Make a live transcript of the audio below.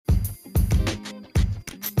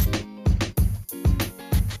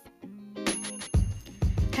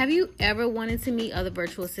Have you ever wanted to meet other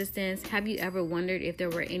virtual assistants? Have you ever wondered if there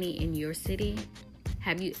were any in your city?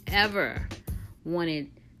 Have you ever wanted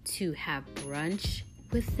to have brunch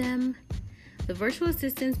with them? The Virtual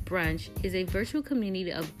Assistants Brunch is a virtual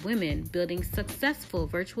community of women building successful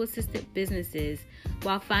virtual assistant businesses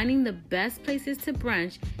while finding the best places to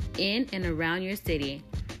brunch in and around your city.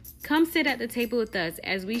 Come sit at the table with us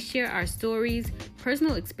as we share our stories,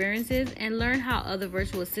 personal experiences, and learn how other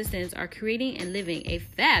virtual assistants are creating and living a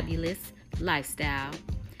fabulous lifestyle.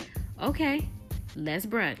 Okay, let's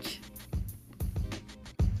brunch.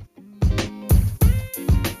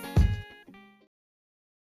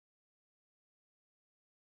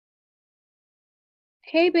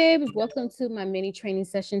 Hey babes, welcome to my mini training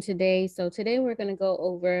session today. So today we're going to go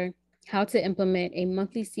over how to implement a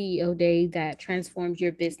monthly CEO day that transforms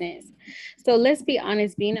your business. So let's be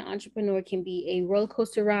honest, being an entrepreneur can be a roller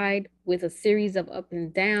coaster ride with a series of ups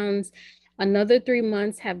and downs. Another 3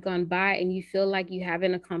 months have gone by and you feel like you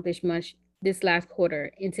haven't accomplished much this last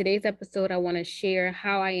quarter. In today's episode, I want to share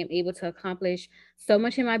how I am able to accomplish so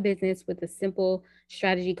much in my business with a simple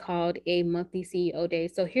strategy called a monthly CEO day.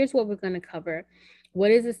 So here's what we're going to cover. What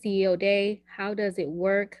is a CEO day? How does it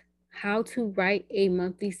work? How to write a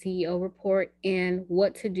monthly CEO report and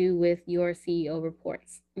what to do with your CEO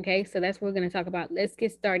reports. Okay, so that's what we're going to talk about. Let's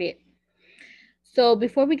get started. So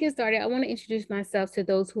before we get started, I want to introduce myself to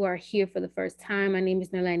those who are here for the first time. My name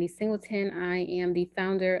is Nerlandi Singleton. I am the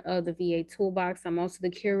founder of the VA Toolbox. I'm also the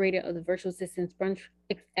curator of the Virtual Assistants Brunch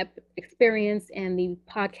Experience and the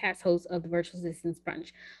podcast host of the Virtual Assistants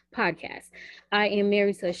Brunch podcast. I am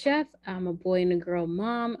married to a chef. I'm a boy and a girl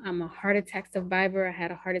mom. I'm a heart attack survivor. I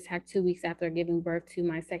had a heart attack 2 weeks after giving birth to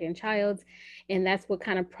my second child. And that's what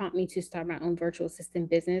kind of prompted me to start my own virtual assistant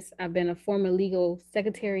business. I've been a former legal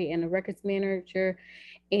secretary and a records manager.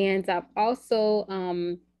 And I've also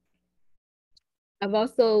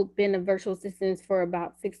been a virtual assistant for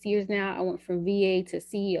about 6 years now. I went from VA to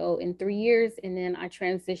CEO in 3 years, and then I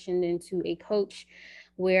transitioned into a coach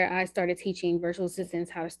where I started teaching virtual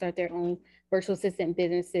assistants how to start their own virtual assistant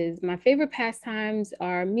businesses. My favorite pastimes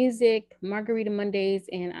are music, margarita Mondays,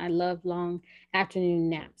 and I love long afternoon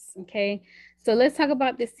naps. Okay, so let's talk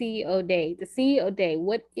about the CEO day. The CEO day,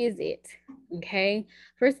 what is it? Okay,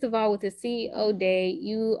 first of all, with the CEO day,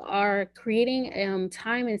 you are creating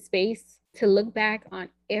time and space to look back on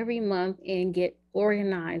every month and get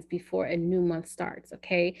organized before a new month starts.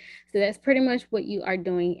 Okay, so that's pretty much what you are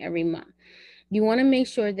doing every month. You want to make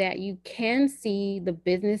sure that you can see the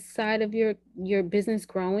business side of your business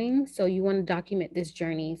growing. So you want to document this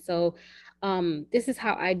journey. So this is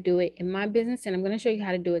how I do it in my business, and I'm going to show you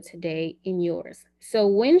how to do it today in yours. So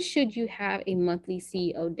when should you have a monthly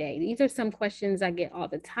CEO day? These are some questions I get all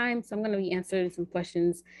the time. So I'm going to be answering some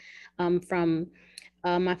questions from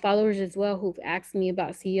my followers as well who've asked me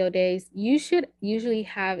about CEO days. You should usually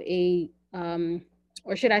have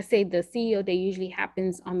or should I say the CEO day usually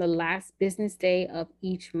happens on the last business day of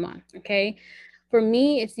each month, okay? For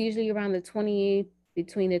me, it's usually around the 28th,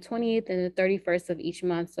 between the 28th and the 31st of each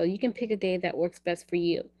month. So you can pick a day that works best for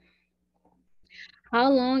you. How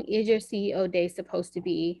long is your CEO day supposed to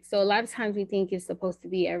be? So a lot of times we think it's supposed to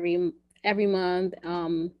be every month,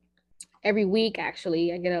 every week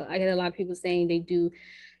actually. I get a lot of people saying they do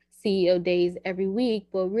CEO days every week,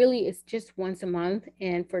 but really it's just once a month.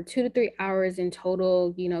 And for 2 to 3 hours in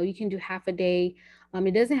total, you can do half a day.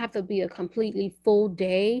 It doesn't have to be a completely full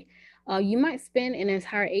day. You might spend an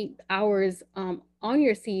entire 8 hours on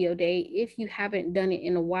your CEO day if you haven't done it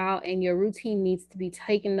in a while and your routine needs to be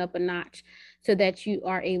taken up a notch so that you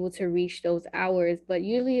are able to reach those hours. But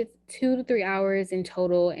usually it's 2 to 3 hours in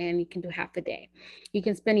total, and you can do half a day. You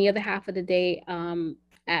can spend the other half of the day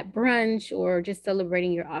at brunch or just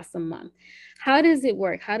celebrating your awesome month. How does it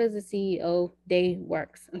work? How does the CEO day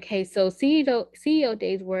works? Okay, so CEO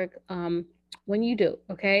days work when you do,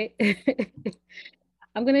 okay?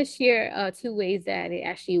 I'm going to share 2 ways that it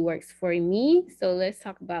actually works for me. So let's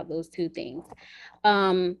talk about those 2 things.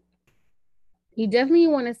 You definitely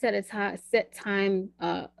want to set time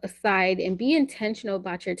aside and be intentional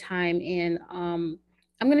about your time. And I'm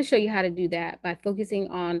going to show you how to do that by focusing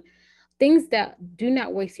on things that do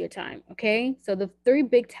not waste your time. Okay, so the 3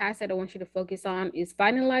 big tasks that I want you to focus on is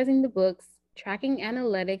finalizing the books, tracking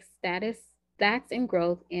analytics, stats and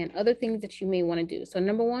growth, and other things that you may want to do. So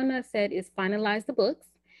number 1, I said, is finalize the books.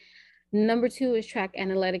 Number 2 is track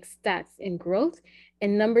analytics, stats, and growth.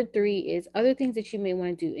 And number 3 is other things that you may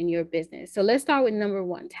want to do in your business. So let's start with number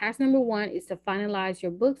 1. Task number 1 is to finalize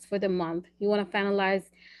your books for the month. You want to finalize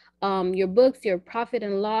your books, your profit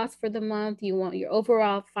and loss for the month. You want your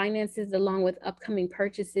overall finances along with upcoming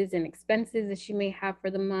purchases and expenses that you may have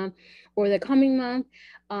for the month or the coming month.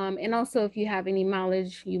 And also if you have any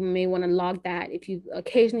mileage, you may want to log that. If you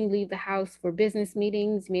occasionally leave the house for business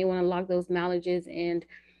meetings, you may want to log those mileages and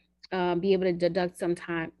be able to deduct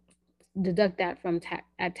that from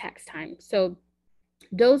tax time. So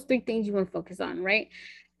those three things you want to focus on, right?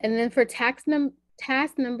 And then for task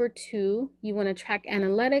number 2, you want to track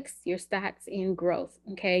analytics, your stats, and growth.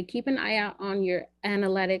 Okay, keep an eye out on your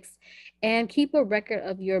analytics and keep a record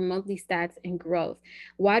of your monthly stats and growth.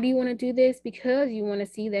 Why do you want to do this? Because you want to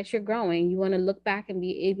see that you're growing. You want to look back and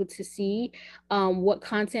be able to see what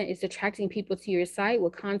content is attracting people to your site,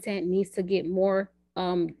 what content needs to get more.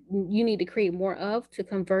 You need to create more of to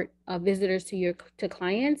convert visitors to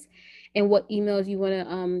clients, and what emails you want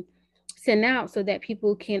to send out so that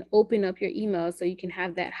people can open up your email so you can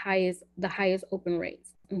have the highest open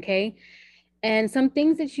rates. Okay. And some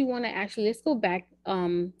things that you want to actually, let's go back,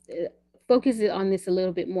 focus it on this a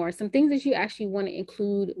little bit more. Some things that you actually want to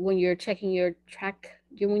include when you're tracking your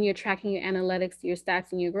analytics, your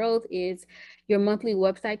stats, and your growth is your monthly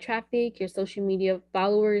website traffic, your social media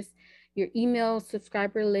followers, your email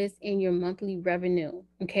subscriber list, and your monthly revenue.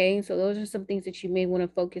 Okay, so those are some things that you may want to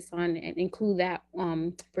focus on and include that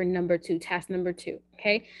for task number 2.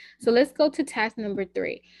 Okay, so let's go to task number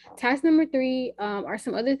 3. Task number 3 are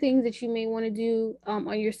some other things that you may want to do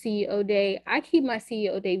on your CEO day. I keep my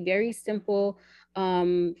CEO day very simple.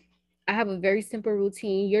 I have a very simple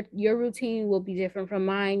routine. Your routine will be different from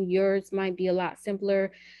mine. Yours might be a lot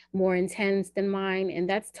simpler, more intense than mine, and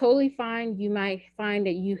that's totally fine. You might find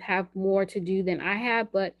that you have more to do than I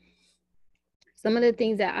have, but some of the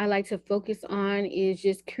things that I like to focus on is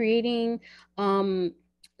just creating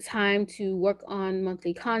time to work on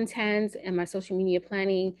monthly content and my social media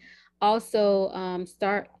planning. Also,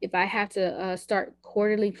 if I have to start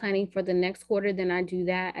quarterly planning for the next quarter, then I do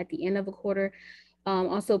that at the end of a quarter.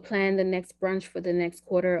 Also plan the next brunch for the next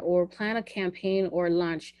quarter, or plan a campaign or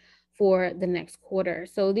launch for the next quarter.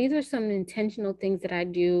 So these are some intentional things that I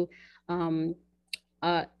do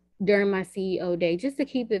uh, during my CEO day, just to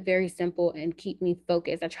keep it very simple and keep me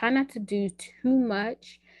focused. I try not to do too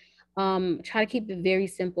much, try to keep it very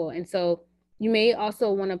simple. And so you may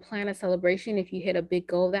also want to plan a celebration if you hit a big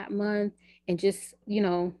goal that month, and just,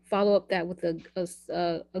 follow up that with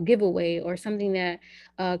a giveaway or something that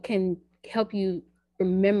can help you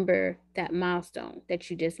remember that milestone that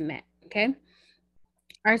you just met. Okay.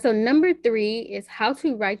 All right, so number 3 is how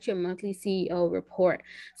to write your monthly CEO report.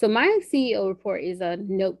 So my CEO report is a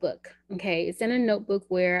notebook. Okay, it's in a notebook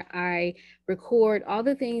where I record all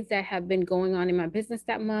the things that have been going on in my business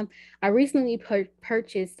that month. I recently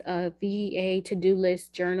purchased a VA to-do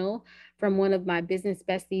list journal from one of my business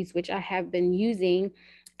besties, which I have been using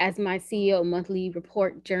as my CEO monthly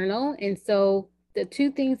report journal. And so the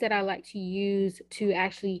 2 things that I like to use to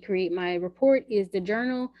actually create my report is the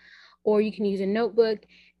journal, or you can use a notebook.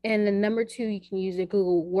 And the number 2, you can use a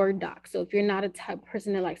Google Word doc. So if you're not a type of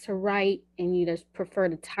person that likes to write and you just prefer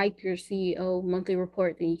to type your CEO monthly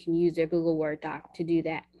report, then you can use your Google Word doc to do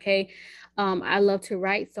that. Okay. I love to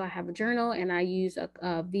write, so I have a journal, and I use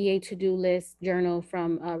a VA to-do list journal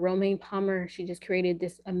from Romaine Palmer. She just created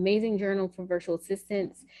this amazing journal for virtual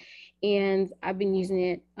assistants, and I've been using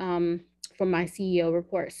it for my CEO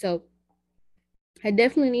report. So I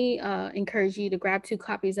definitely encourage you to grab 2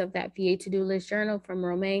 copies of that VA to-do list journal from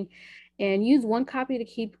Romaine, and use 1 copy to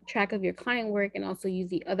keep track of your client work, and also use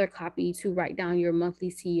the other copy to write down your monthly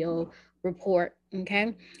CEO report.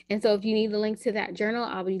 Okay. And so if you need the link to that journal,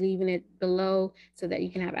 I'll be leaving it below so that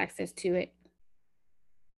you can have access to it.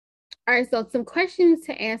 All right, so some questions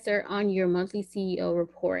to answer on your monthly CEO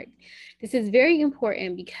report. This is very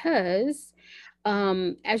important because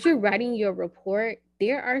as you're writing your report,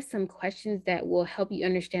 there are some questions that will help you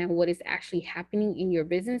understand what is actually happening in your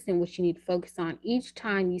business and what you need to focus on each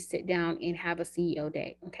time you sit down and have a CEO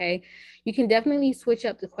day. Okay. You can definitely switch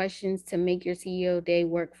up the questions to make your CEO day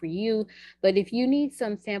work for you. But if you need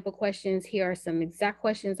some sample questions, here are some exact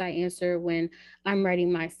questions I answer when I'm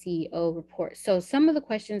writing my CEO report. So some of the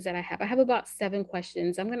questions that I have about 7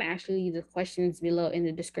 questions. I'm going to actually leave the questions below in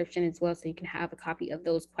the description as well, so you can have a copy of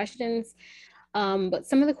those questions. But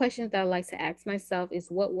some of the questions that I like to ask myself is,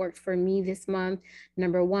 what worked for me this month?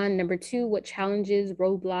 Number 1. Number 2, what challenges,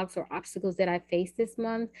 roadblocks, or obstacles did I face this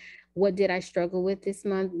month? What did I struggle with this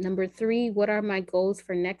month? Number 3, what are my goals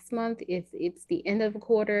for next month? If it's the end of the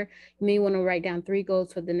quarter, you may want to write down 3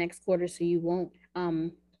 goals for the next quarter, so you won't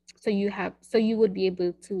so you would be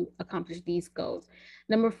able to accomplish these goals.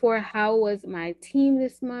 Number 4, how was my team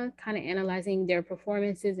this month? Kind of analyzing their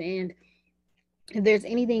performances and if there's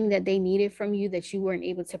anything that they needed from you that you weren't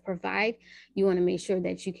able to provide, you want to make sure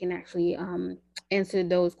that you can actually answer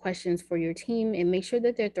those questions for your team and make sure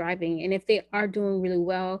that they're thriving. And if they are doing really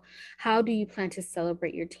well, how do you plan to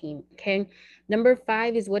celebrate your team? Okay. Number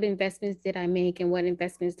 5 is, what investments did I make and what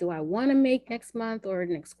investments do I want to make next month or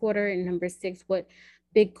next quarter? And number 6, what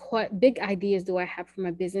big ideas do I have for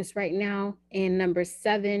my business right now? And number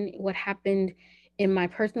 7, what happened in my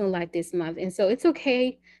personal life this month? And so it's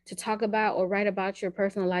okay to talk about or write about your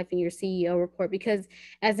personal life in your CEO report, because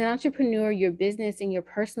as an entrepreneur, your business and your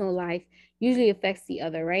personal life usually affects the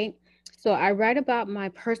other, right? So I write about my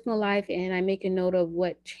personal life and I make a note of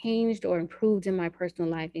what changed or improved in my personal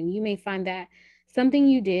life. And you may find that something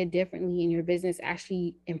you did differently in your business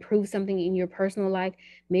actually improved something in your personal life.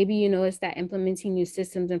 Maybe you notice that implementing new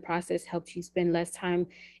systems and process helped you spend less time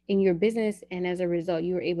in your business, and as a result,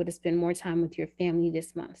 you were able to spend more time with your family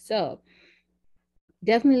this month. So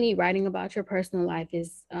definitely writing about your personal life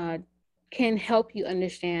is can help you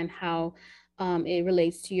understand how it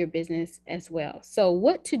relates to your business as well. So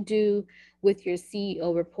what to do with your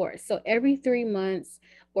CEO report. So every 3 months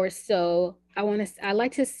or so, I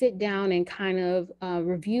like to sit down and kind of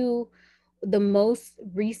review the most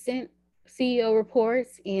recent CEO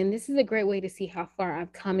reports. And this is a great way to see how far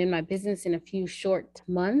I've come in my business in a few short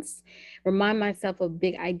months. Remind myself of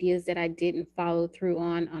big ideas that I didn't follow through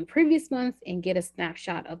on previous months, and get a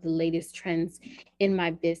snapshot of the latest trends in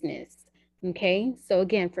my business. Okay, so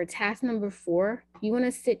again, for task number 4, you want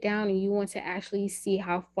to sit down and you want to actually see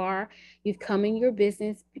how far you've come in your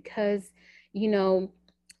business, because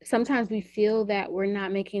sometimes we feel that we're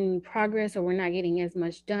not making progress or we're not getting as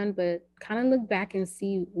much done, but kind of look back and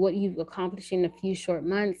see what you've accomplished in a few short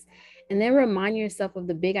months. And then remind yourself of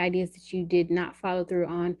the big ideas that you did not follow through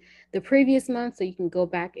on the previous month, so you can go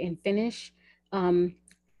back and finish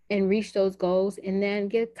and reach those goals, and then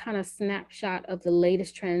get kind of snapshot of the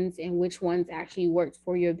latest trends and which ones actually worked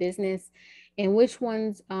for your business and which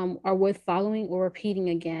ones are worth following or repeating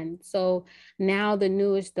again. So now the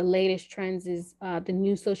latest trends is the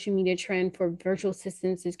new social media trend for virtual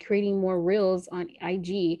assistants is creating more reels on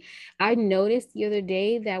IG. I noticed the other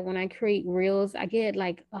day that when I create reels, I get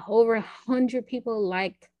like over 100 people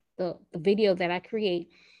like the video that I create.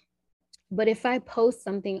 But if I post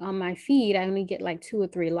something on my feed, I only get like 2 or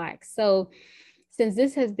 3 likes. So since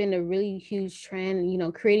this has been a really huge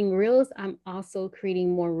trend, creating reels, I'm also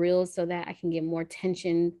creating more reels so that I can get more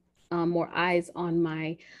attention, more eyes on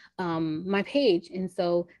my page. And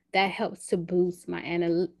so that helps to boost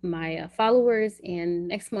my followers. And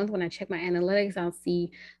next month when I check my analytics, I'll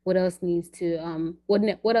see what else needs to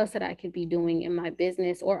what else that I could be doing in my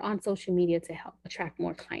business or on social media to help attract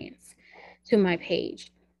more clients to my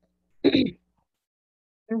page.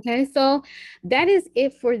 Okay, so that is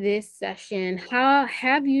it for this session. How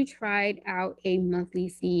have you tried out a monthly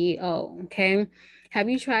CEO? Okay, have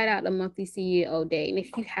you tried out a monthly CEO day? And if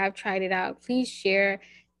you have tried it out, please share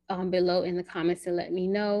below in the comments and let me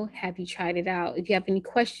know. Have you tried it out? If you have any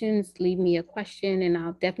questions, leave me a question and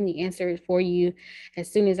I'll definitely answer it for you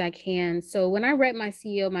as soon as I can. So when I read my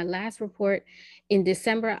CEO, my last report in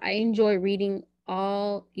December, I enjoy reading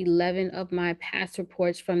all 11 of my past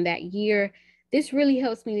reports from that year. This really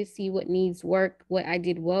helps me to see what needs work, what I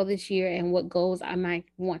did well this year, and what goals I might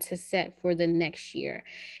want to set for the next year.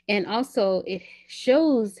 And also, it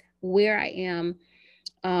shows where I am.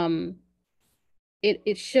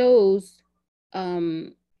 It shows.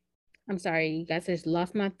 I'm sorry, you guys, I just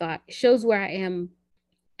lost my thought. It shows where I am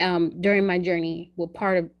during my journey, what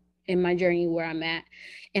part of in my journey where I'm at,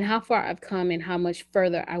 and how far I've come and how much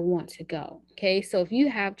further I want to go. Okay, so if you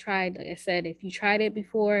have tried, like I said, if you tried it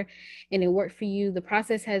before and it worked for you, the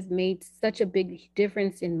process has made such a big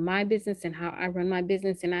difference in my business and how I run my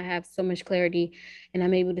business, and I have so much clarity, and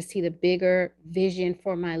I'm able to see the bigger vision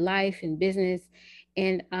for my life and business.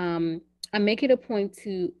 And I make it a point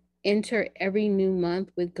to enter every new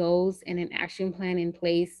month with goals and an action plan in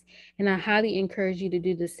place, and I highly encourage you to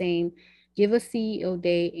do the same. Give a CEO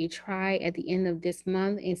day a try at the end of this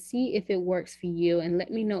month and see if it works for you. And let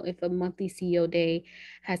me know if a monthly CEO day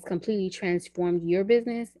has completely transformed your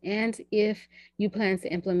business and if you plan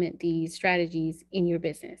to implement these strategies in your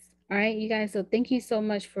business. All right, you guys. So thank you so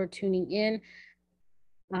much for tuning in.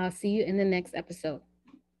 I'll see you in the next episode.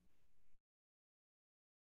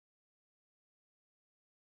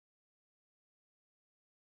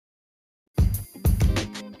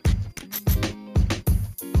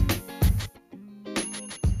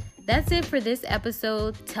 That's it for this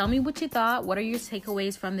episode. Tell me what you thought. What are your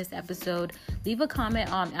takeaways from this episode? Leave a comment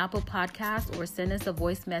on Apple Podcasts or send us a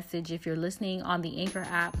voice message if you're listening on the Anchor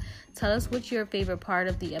app. Tell us what your favorite part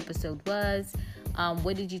of the episode was.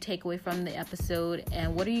 What did you take away from the episode?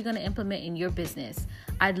 And what are you going to implement in your business?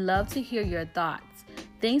 I'd love to hear your thoughts.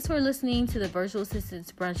 Thanks for listening to the Virtual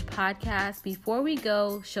Assistants Brunch podcast. Before we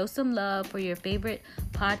go, show some love for your favorite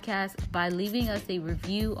podcast by leaving us a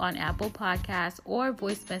review on Apple Podcasts or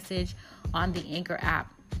voice message on the Anchor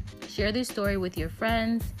app. Share this story with your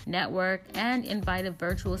friends, network, and invite a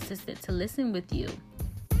virtual assistant to listen with you.